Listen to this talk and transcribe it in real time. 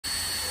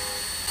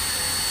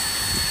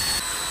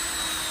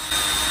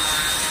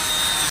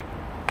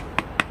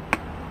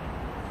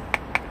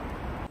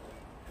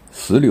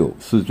石榴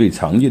是最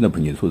常见的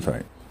盆景素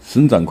材，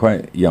生长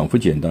快，养护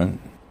简单。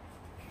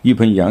一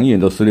盆养眼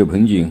的石榴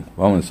盆景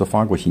往往是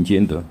法国型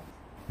尖的，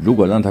如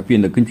果让它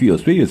变得更具有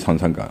岁月沧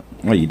桑感，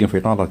那一定会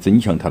大大增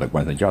强它的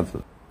观赏价值。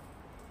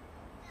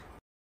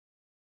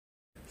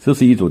这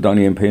是一组当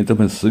年拍这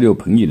盆石榴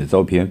盆景的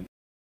照片。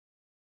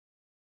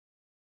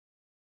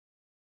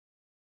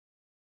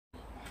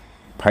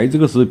拍这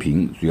个视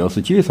频主要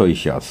是介绍一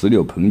下石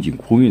榴盆景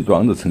枯面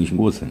桩的成型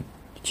过程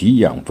及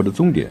养护的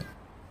重点。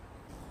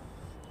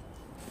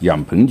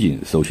养盆景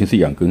首先是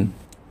养根，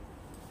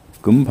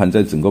根盘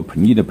在整个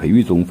盆景的培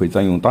育中会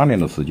占用大量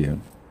的时间，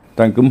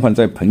但根盘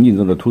在盆景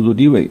中的突出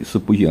地位是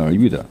不言而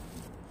喻的。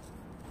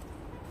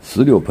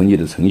石榴盆景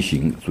的成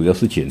型主要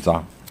是剪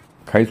渣，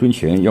开春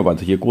前要把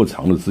这些过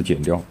长的枝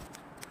剪掉。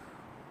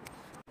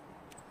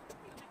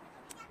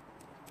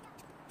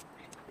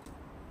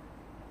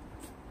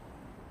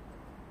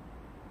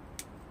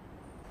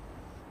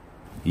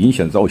影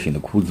响造型的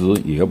枯枝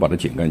也要把它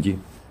剪干净。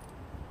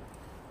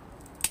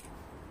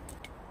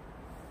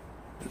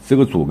这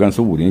个主干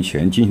是5年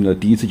前进行了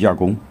第一次加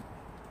工，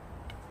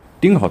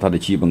定好它的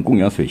基本供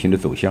养水性的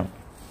走向，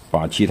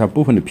把其他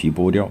部分的皮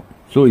剥掉，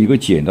做一个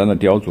简单的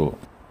雕琢。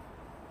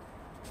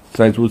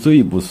在做这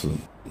一步时，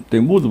对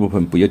木质部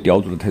分不要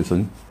雕琢得太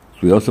深，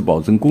主要是保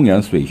证供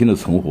养水性的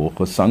成活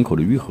和伤口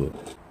的愈合。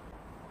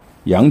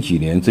养几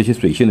年，这些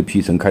水线的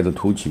皮层开始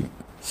凸起，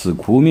使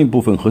枯面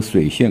部分和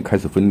水线开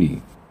始分离。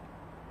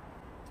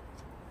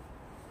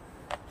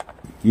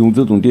用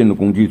这种电动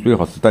工具最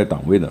好是带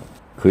档位的，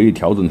可以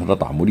调整它的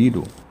打磨力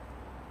度。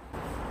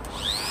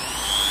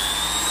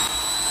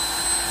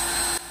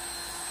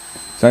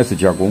再次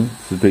加工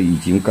是对已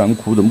经干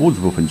枯的木质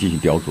部分进行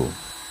雕琢，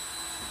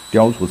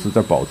雕琢是在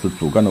保持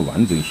主干的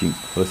完整性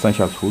和上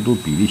下粗度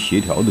比例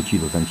协调的基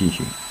础上进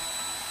行，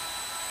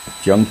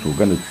将主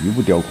干的局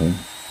部雕空，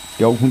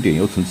雕空点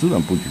要呈自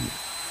然布局。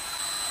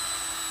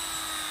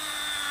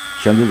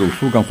像这种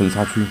树干分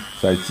叉区，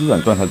在自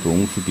然状态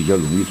中是比较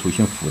容易出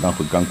现腐烂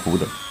和干枯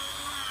的，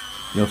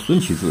要顺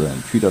其自然，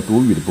去掉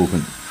多余的部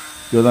分，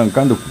要让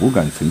干的骨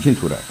感呈现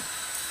出来。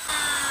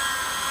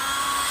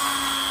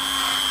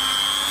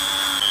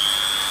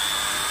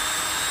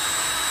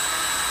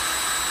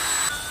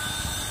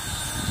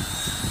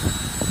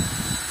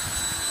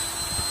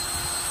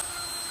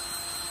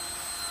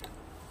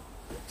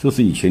这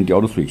是以前雕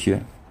的水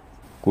线，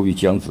过于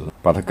僵直，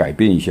把它改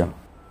变一下。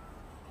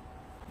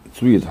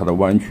注意它的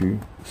弯曲，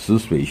使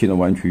水线的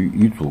弯曲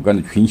与主干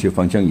的倾斜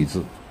方向一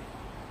致。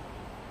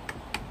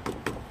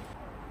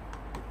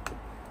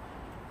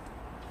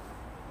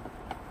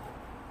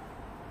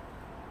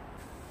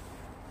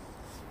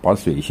把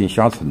水线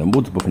下层的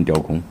木质部分雕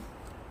空，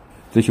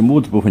这些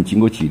木质部分经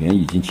过几年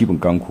已经基本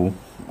干枯，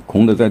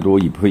空的再多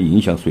也不会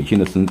影响水线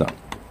的生长。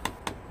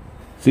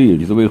这也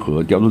就是为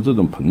何雕出这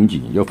种盆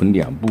景要分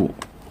2步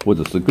或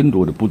者是更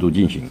多的步骤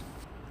进行。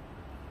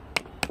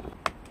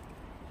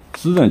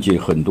自然界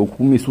很多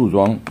枯面树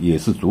桩也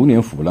是逐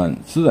年腐烂、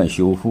自然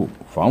修复、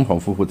反反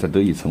复复才得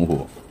以成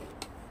活。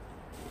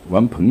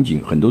玩盆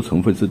景很多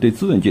成分是对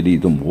自然界的一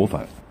种模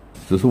仿，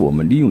只是我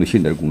们利用了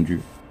现代的工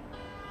具。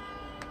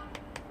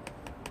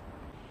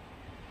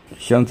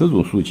像这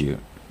种树节，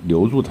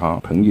留住它，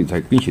盆景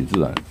才更显自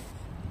然。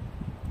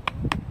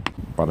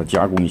把它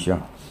加工一下，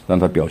让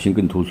它表现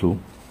更突出。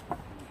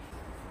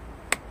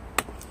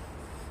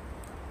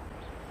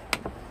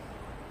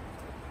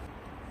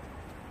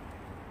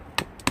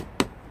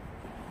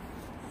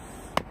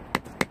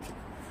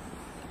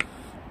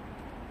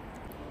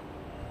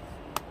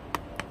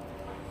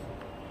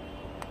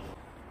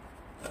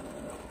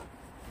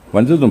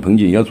玩这种盆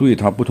景要注意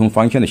它不同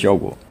方向的效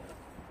果。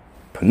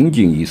盆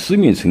景以四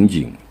面成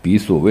景比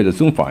所谓的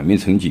正反面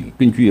成景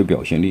更具有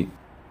表现力。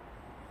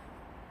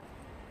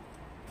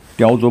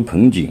雕琢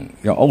盆景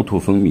要凹凸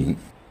分明，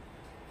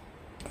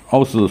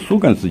凹是树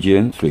干之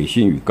间水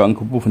线与干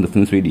枯部分的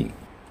分水岭，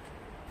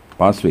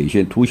把水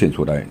线凸显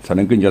出来，才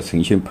能更加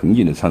呈现盆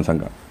景的沧桑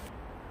感。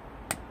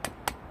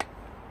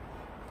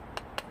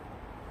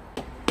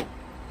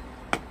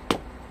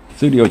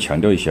这里要强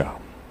调一下，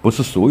不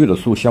是所有的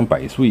树像柏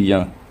树一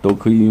样都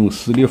可以用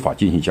撕裂法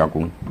进行加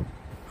工，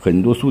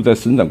很多树在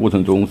生长过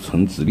程中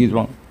呈直立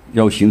状，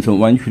要形成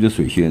弯曲的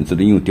水线，只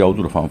能用雕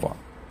琢的方法。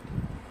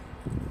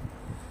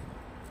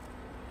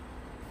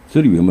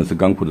这里原本是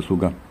干枯的树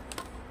干，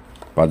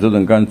把这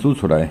种干做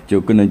出来，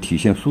就更能体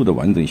现树的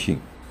完整性，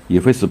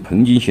也会使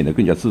盆景显得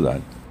更加自然。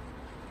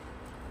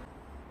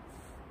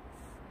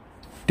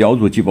雕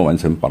琢基本完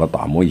成，把它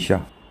打磨一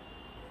下。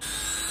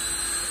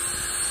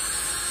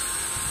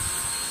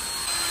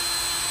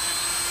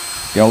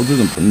雕这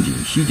种盆景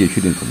细节确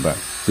定成败，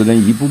只能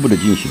一步步的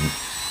进行，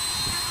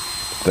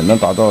等到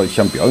达到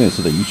像表演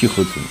似的一气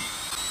呵成。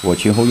我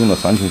前后用了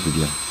3天时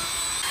间。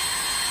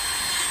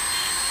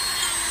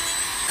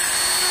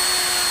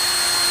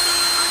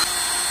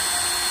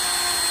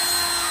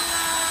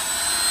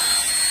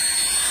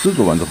制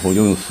作完之后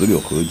要用石榴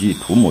合剂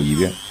涂抹1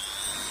遍，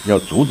要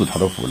阻止它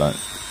的腐烂，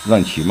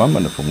让其慢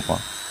慢的风化。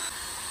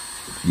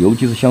尤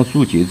其是像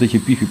树节这些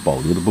必须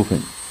保留的部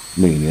分，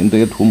每年都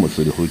要涂抹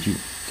石榴合剂。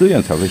这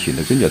样才会显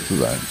得更加自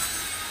然。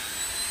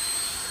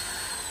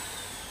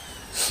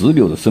石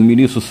榴的生命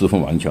力是十分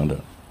顽强的，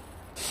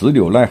石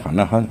榴耐寒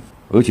耐旱，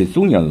而且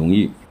种养容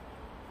易。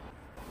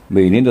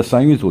每年的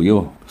3月左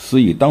右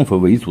是以氮肥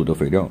为主的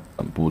肥料，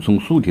补充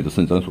树体的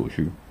生长所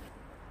需。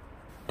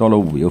到了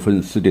5月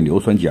份是点硫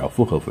酸钾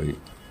复合肥，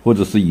或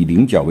者是以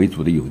磷钾为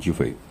主的有机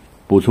肥，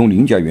补充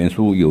磷钾元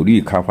素，有利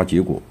于开花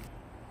结果。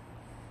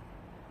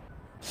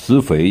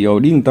施肥要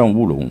宁淡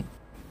勿浓，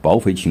薄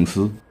肥轻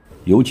施，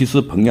尤其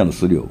是盆养的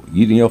石榴，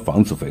一定要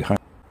防止肥害。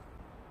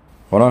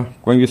好了，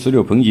关于石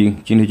榴盆景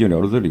今天就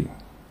聊到这里，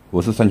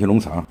我是三七农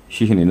茶，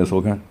谢谢您的收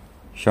看，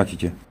下期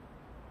见。